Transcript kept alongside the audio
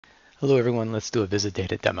Hello everyone, let's do a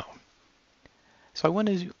VisiData demo. So I want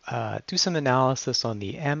to do some analysis on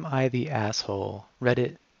the AmITheAsshole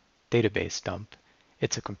Reddit database dump.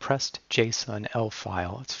 It's a compressed JSON L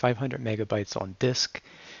file. It's 500 megabytes on disk.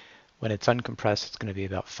 When it's uncompressed, it's going to be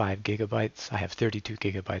about 5 gigabytes. I have 32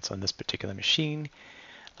 gigabytes on this particular machine.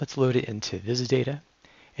 Let's load it into VisiData.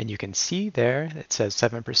 And you can see there it says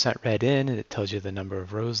 7% read in, and it tells you the number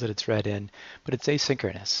of rows that it's read in, but it's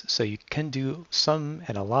asynchronous. So you can do some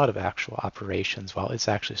and a lot of actual operations while it's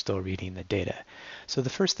actually still reading the data. So the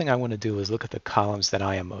first thing I want to do is look at the columns that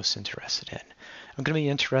I am most interested in. I'm going to be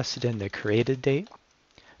interested in the created date.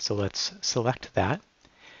 So let's select that.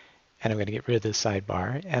 And I'm going to get rid of the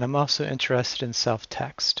sidebar. And I'm also interested in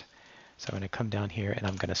self-text. So I'm going to come down here and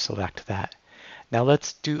I'm going to select that. Now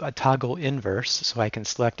let's do a toggle inverse so I can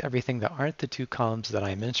select everything that aren't the two columns that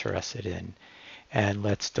I'm interested in, and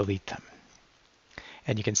let's delete them.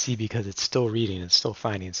 And you can see because it's still reading, it's still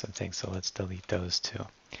finding something, so let's delete those too.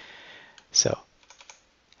 So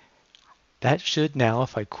that should now,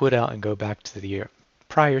 if I quit out and go back to the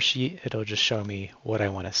prior sheet, it'll just show me what I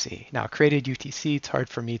want to see. Now created UTC, it's hard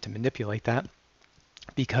for me to manipulate that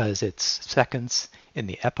because it's seconds in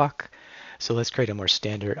the epoch. So let's create a more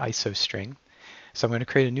standard ISO string. So I'm going to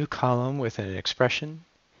create a new column with an expression,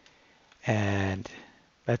 and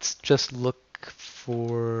let's just look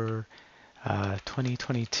for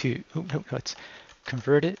 2022. Let's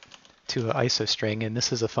convert it to an ISO string, and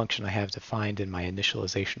this is a function I have defined in my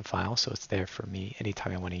initialization file, so it's there for me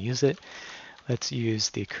anytime I want to use it. Let's use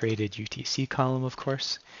the created UTC column, of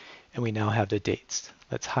course, and we now have the dates.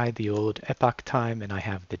 Let's hide the old epoch time, and I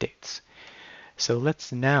have the dates. So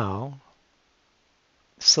let's now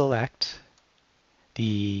select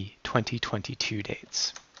the 2022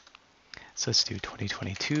 dates. So let's do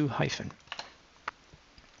 2022 hyphen.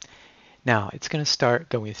 Now it's going to start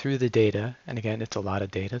going through the data, and again it's a lot of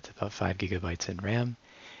data, it's about 5 gigabytes in RAM,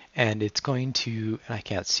 and it's going to, and I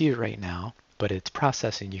can't see it right now, but it's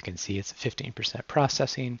processing. You can see it's 15%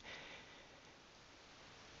 processing,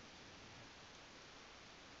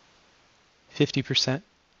 50%,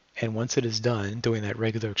 and once it is done doing that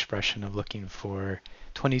regular expression of looking for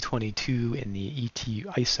 2022 in the ET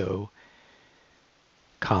ISO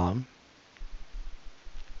column,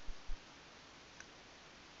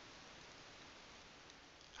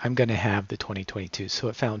 I'm going to have the 2022. So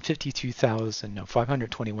it found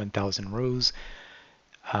 521,000 rows.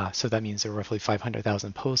 So that means there are roughly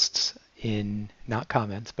 500,000 posts in, not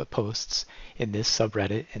comments, but posts in this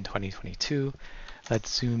subreddit in 2022.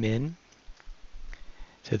 Let's zoom in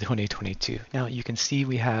to the 2022. Now you can see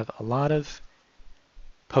we have a lot of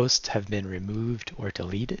posts have been removed or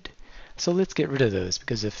deleted. So let's get rid of those,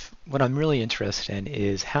 because if what I'm really interested in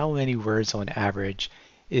is how many words on average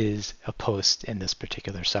is a post in this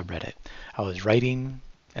particular subreddit. I was writing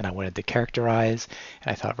and I wanted to characterize, and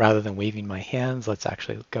I thought rather than waving my hands, let's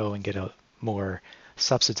actually go and get a more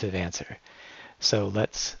substantive answer. So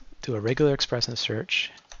let's do a regular expression search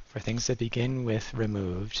for things that begin with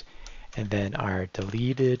removed and then are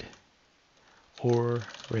deleted or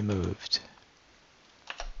removed.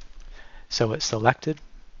 So it selected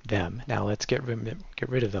them. Now let's get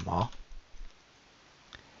rid of them all.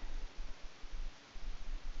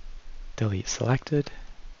 Delete selected.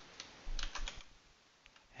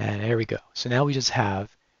 And there we go. So now we just have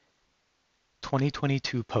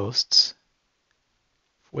 2022 posts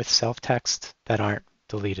with self-text that aren't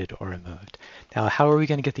deleted or removed. Now how are we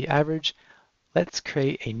going to get the average? Let's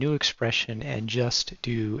create a new expression and just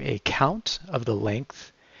do a count of the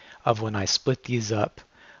length of when I split these up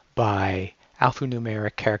by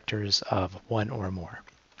alphanumeric characters of 1 or more.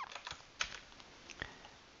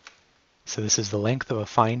 So this is the length of a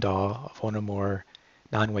find all of 1 or more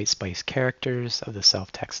non-white space characters of the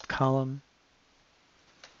self-text column.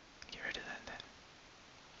 Get rid of that.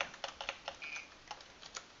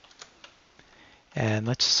 And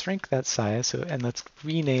let's shrink that size, and let's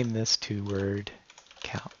rename this to word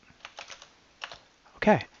count.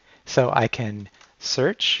 Okay, so I can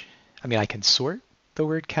search, I can sort the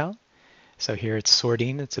word count. So here it's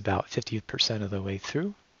sorting, it's about 50% of the way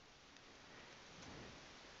through.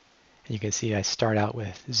 And you can see I start out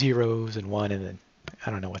with zeros and 1, and then I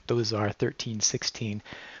don't know what those are, 13, 16.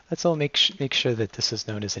 Let's all make sure that this is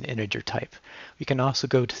known as an integer type. We can also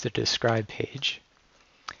go to the describe page,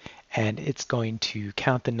 and it's going to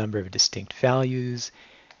count the number of distinct values.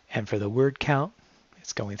 And for the word count,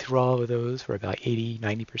 it's going through all of those. We're about 80,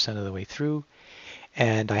 90% of the way through.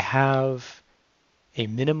 And I have a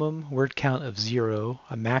minimum word count of 0,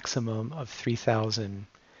 a maximum of 3,000,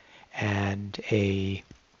 and a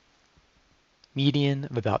median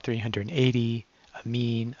of about 380, a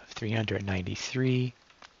mean of 393.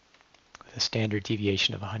 with a standard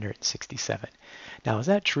deviation of 167. Now, is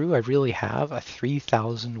that true? I really have a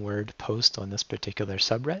 3,000 word post on this particular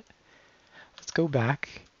subret. Let's go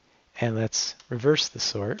back and let's reverse the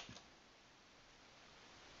sort.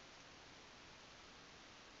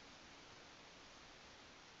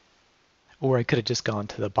 Or I could have just gone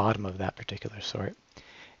to the bottom of that particular sort.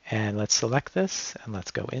 And let's select this and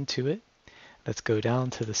let's go into it. Let's go down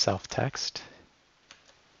to the self-text.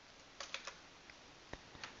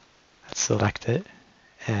 Let's select it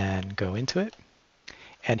and go into it.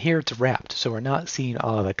 And here it's wrapped, so we're not seeing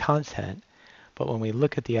all of the content, but when we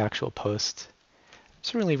look at the actual post,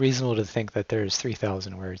 it's really reasonable to think that there's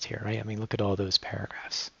 3,000 words here, right? I mean, look at all those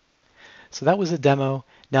paragraphs. So that was a demo.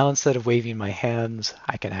 Now instead of waving my hands,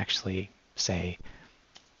 I can actually say,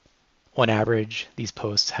 on average, these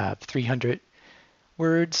posts have 300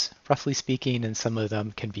 words, roughly speaking, and some of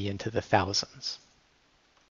them can be into the thousands.